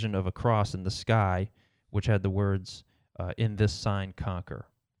this vision of a cross in the sky, which had the words, in this sign conquer.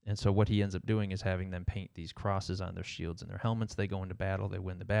 And so what he ends up doing is having them paint these crosses on their shields and their helmets. They go into battle, they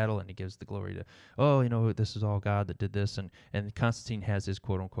win the battle, and he gives the glory to, this is all God that did this. And Constantine has his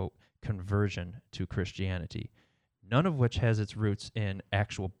quote-unquote conversion to Christianity, none of which has its roots in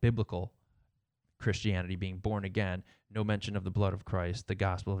actual biblical Christianity, being born again, no mention of the blood of Christ, the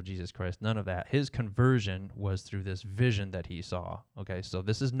gospel of Jesus Christ, none of that. His conversion was through this vision that he saw. Okay, so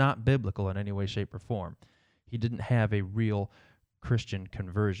this is not biblical in any way, shape, or form. He didn't have a real Christian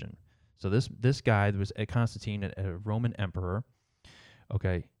conversion. So this guy was a Constantine, a Roman emperor.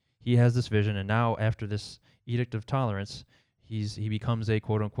 Okay, he has this vision, and now after this edict of tolerance, he becomes a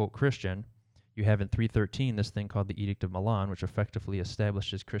quote-unquote Christian. You have in 313 this thing called the Edict of Milan, which effectively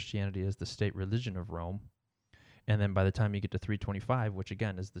establishes Christianity as the state religion of Rome. And then by the time you get to 325, which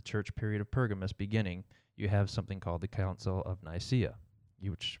again is the church period of Pergamus beginning, you have something called the Council of Nicaea,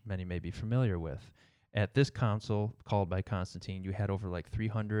 which many may be familiar with. At this council, called by Constantine, you had over like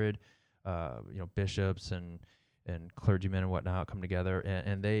 300 bishops and clergymen and whatnot come together,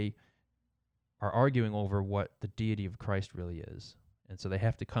 and they are arguing over what the deity of Christ really is. And so they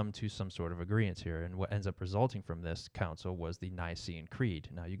have to come to some sort of agreement here. And what ends up resulting from this council was the Nicene Creed.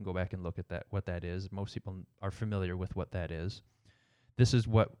 Now, you can go back and look at what that is. Most people are familiar with what that is. This is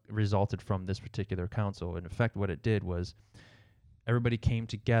what resulted from this particular council. In effect, what it did was everybody came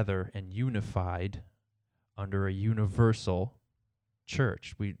together and unified under a universal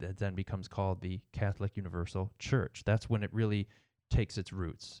church. That then becomes called the Catholic Universal Church. That's when it really takes its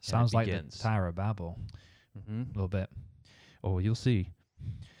roots. Sounds like the Tower of Babel. Mm-hmm. A little bit. Oh, you'll see.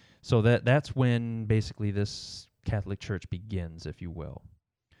 So that's when basically this Catholic Church begins, if you will.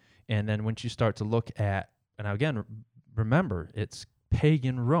 And then once you start to look at, and again, remember, it's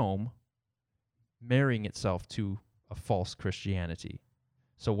pagan Rome marrying itself to a false Christianity.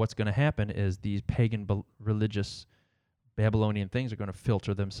 So what's going to happen is these pagan religious Babylonian things are going to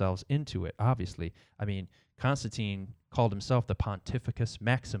filter themselves into it, obviously. I mean, Constantine called himself the Pontificus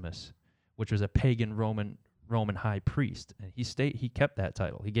Maximus, which was a pagan Roman high priest, and he kept that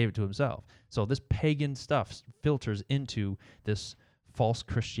title. He gave it to himself. So this pagan stuff filters into this false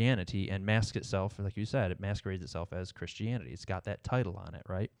Christianity and masks itself, like you said, it masquerades itself as Christianity. It's got that title on it,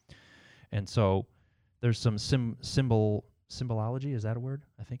 right? And so there's some symbology, is that a word?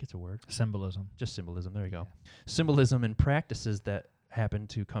 I think it's a word. Symbolism. Just symbolism, there you go. Yeah. Symbolism and practices that happen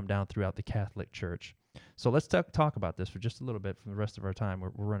to come down throughout the Catholic Church. So let's talk about this for just a little bit for the rest of our time.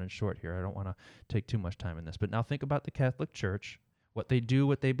 We're running short here. I don't want to take too much time in this. But now think about the Catholic Church, what they do,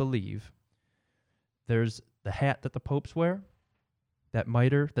 what they believe. There's the hat that the popes wear, that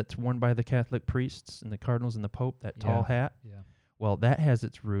mitre that's worn by the Catholic priests and the cardinals and the pope, that tall hat. Yeah. Well, that has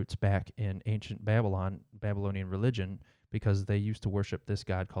its roots back in ancient Babylonian religion, because they used to worship this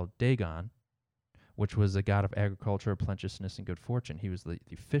god called Dagon, which was a god of agriculture, plenteousness, and good fortune. He was the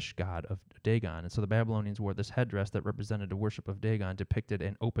fish god of Dagon. And so the Babylonians wore this headdress that represented the worship of Dagon, depicted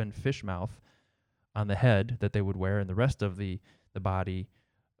an open fish mouth on the head that they would wear, and the rest of the body,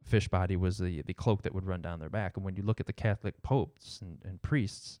 fish body, was the cloak that would run down their back. And when you look at the Catholic popes and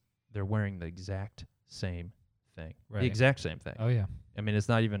priests, they're wearing the exact same thing. Right. The exact same thing. Oh, yeah. I mean, it's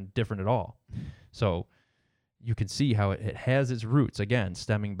not even different at all. So you can see how it has its roots, again,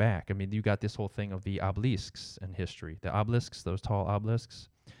 stemming back. I mean, you got this whole thing of the obelisks in history. The obelisks, those tall obelisks,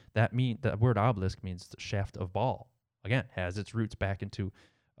 that word obelisk means the shaft of Baal. Again, has its roots back into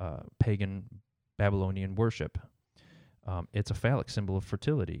pagan Babylonian worship. It's a phallic symbol of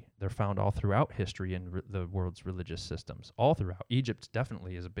fertility. They're found all throughout history in the world's religious systems, all throughout. Egypt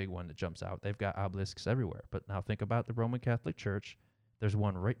definitely is a big one that jumps out. They've got obelisks everywhere. But now think about the Roman Catholic Church. There's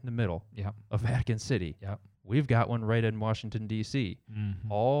one right in the middle of Vatican City. Yep. We've got one right in Washington, D.C.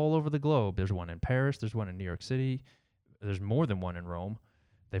 Mm-hmm. All over the globe. There's one in Paris. There's one in New York City. There's more than one in Rome.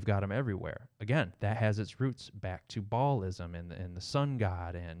 They've got them everywhere. Again, that has its roots back to Baalism and the sun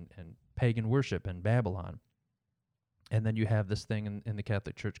god and pagan worship in Babylon. And then you have this thing in the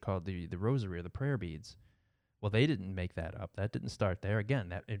Catholic Church called the rosary, or the prayer beads. Well, they didn't make that up. That didn't start there. Again,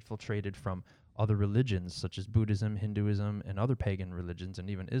 that infiltrated from other religions such as Buddhism, Hinduism, and other pagan religions, and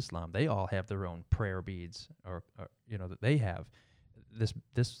even Islam. They all have their own prayer beads, or that they have.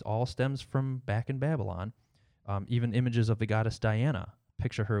 This all stems from back in Babylon. Even images of the goddess Diana.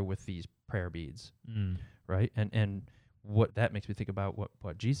 Picture her with these prayer beads, right? And what that makes me think about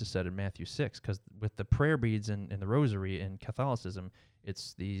what Jesus said in Matthew 6, because with the prayer beads in the rosary in Catholicism,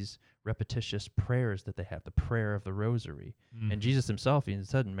 it's these repetitious prayers that they have, the prayer of the rosary. Mm-hmm. And Jesus himself even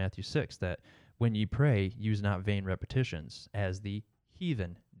said in Matthew 6 that when ye pray, use not vain repetitions, as the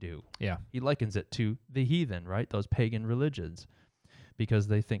heathen do. Yeah. He likens it to the heathen, right? Those pagan religions, because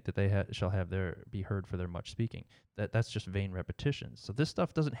they think that they shall be heard for their much speaking. That's just vain repetitions. So this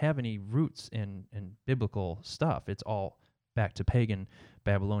stuff doesn't have any roots in biblical stuff. It's all back to pagan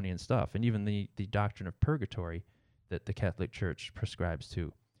Babylonian stuff. And even the doctrine of purgatory that the Catholic Church prescribes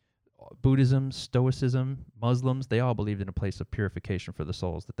to. Buddhism, Stoicism, Muslims, they all believed in a place of purification for the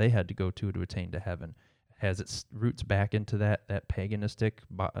souls that they had to go to attain to heaven. It has its roots back into that paganistic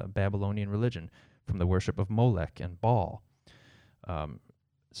Babylonian religion, from the worship of Molech and Baal,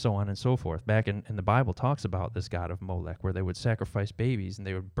 so on and so forth. Back in the Bible talks about this god of Molech, where they would sacrifice babies and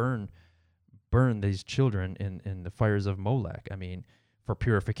they would burn these children in the fires of Molech. I mean, for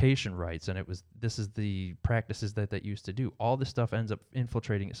purification rites, and this is the practices that used to do. All this stuff ends up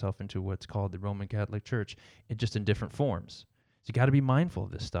infiltrating itself into what's called the Roman Catholic Church, just in different forms. So you got to be mindful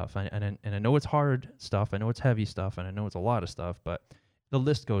of this stuff, and I know it's hard stuff, I know it's heavy stuff, and I know it's a lot of stuff, but the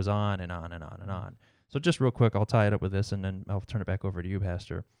list goes on and on and on and on. So just real quick, I'll tie it up with this, and then I'll turn it back over to you,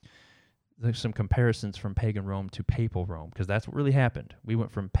 Pastor. There's some comparisons from pagan Rome to papal Rome, because that's what really happened. We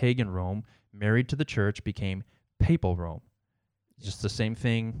went from pagan Rome, married to the church, became papal Rome. Just the same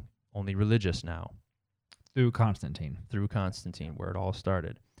thing, only religious now. Through Constantine, where it all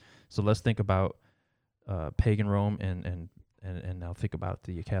started. So let's think about pagan Rome and now think about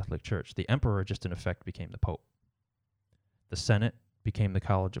the Catholic Church. The emperor just in effect became the pope. The Senate became the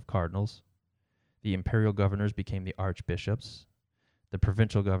College of Cardinals. The imperial governors became the archbishops. The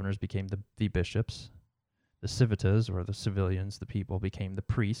provincial governors became the bishops. The civitas, or the civilians, the people, became the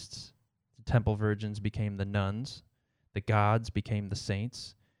priests. The temple virgins became the nuns. The gods became the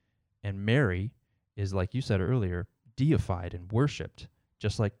saints. And Mary is, like you said earlier, deified and worshipped,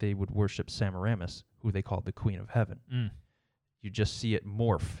 just like they would worship Semiramis, who they called the Queen of Heaven. Mm. You just see it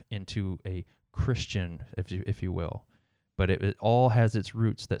morph into a Christian, if you will. But it all has its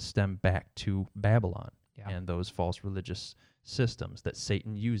roots that stem back to Babylon and those false religious systems that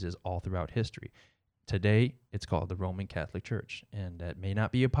Satan uses all throughout history. Today, it's called the Roman Catholic Church, and that may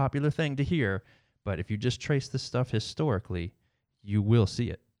not be a popular thing to hear, but if you just trace this stuff historically, you will see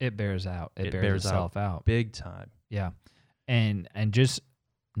it. It bears out. It bears itself out. Big time. Yeah. And just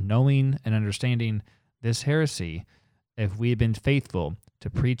knowing and understanding this heresy, if we had been faithful to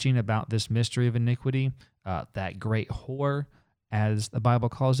preaching about this mystery of iniquity, that great whore, as the Bible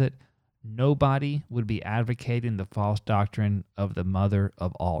calls it, nobody would be advocating the false doctrine of the mother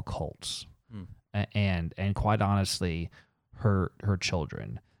of all cults, and quite honestly, her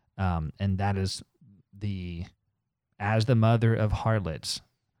children, and that is as the mother of harlots.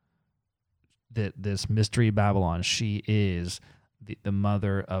 This mystery Babylon, she is the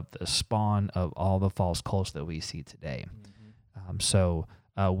mother of the spawn of all the false cults that we see today. Mm-hmm. So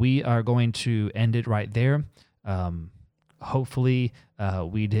we are going to end it right there. Hopefully,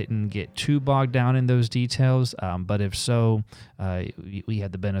 we didn't get too bogged down in those details, but if so, we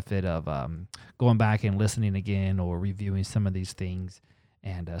had the benefit of going back and listening again or reviewing some of these things,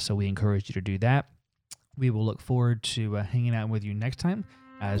 and so we encourage you to do that. We will look forward to hanging out with you next time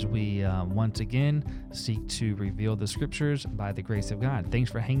as we once again seek to reveal the Scriptures by the grace of God. Thanks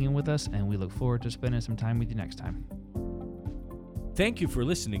for hanging with us, and we look forward to spending some time with you next time. Thank you for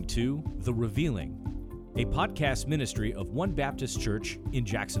listening to The Revealing, a podcast ministry of One Baptist Church in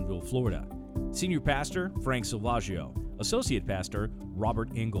Jacksonville, Florida. Senior Pastor Frank Salvaggio, Associate Pastor Robert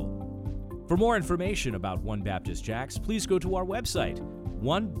Engel. For more information about One Baptist Jax, please go to our website,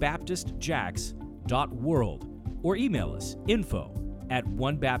 onebaptistjax.world, or email us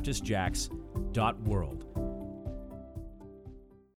info@onebaptistjax.world.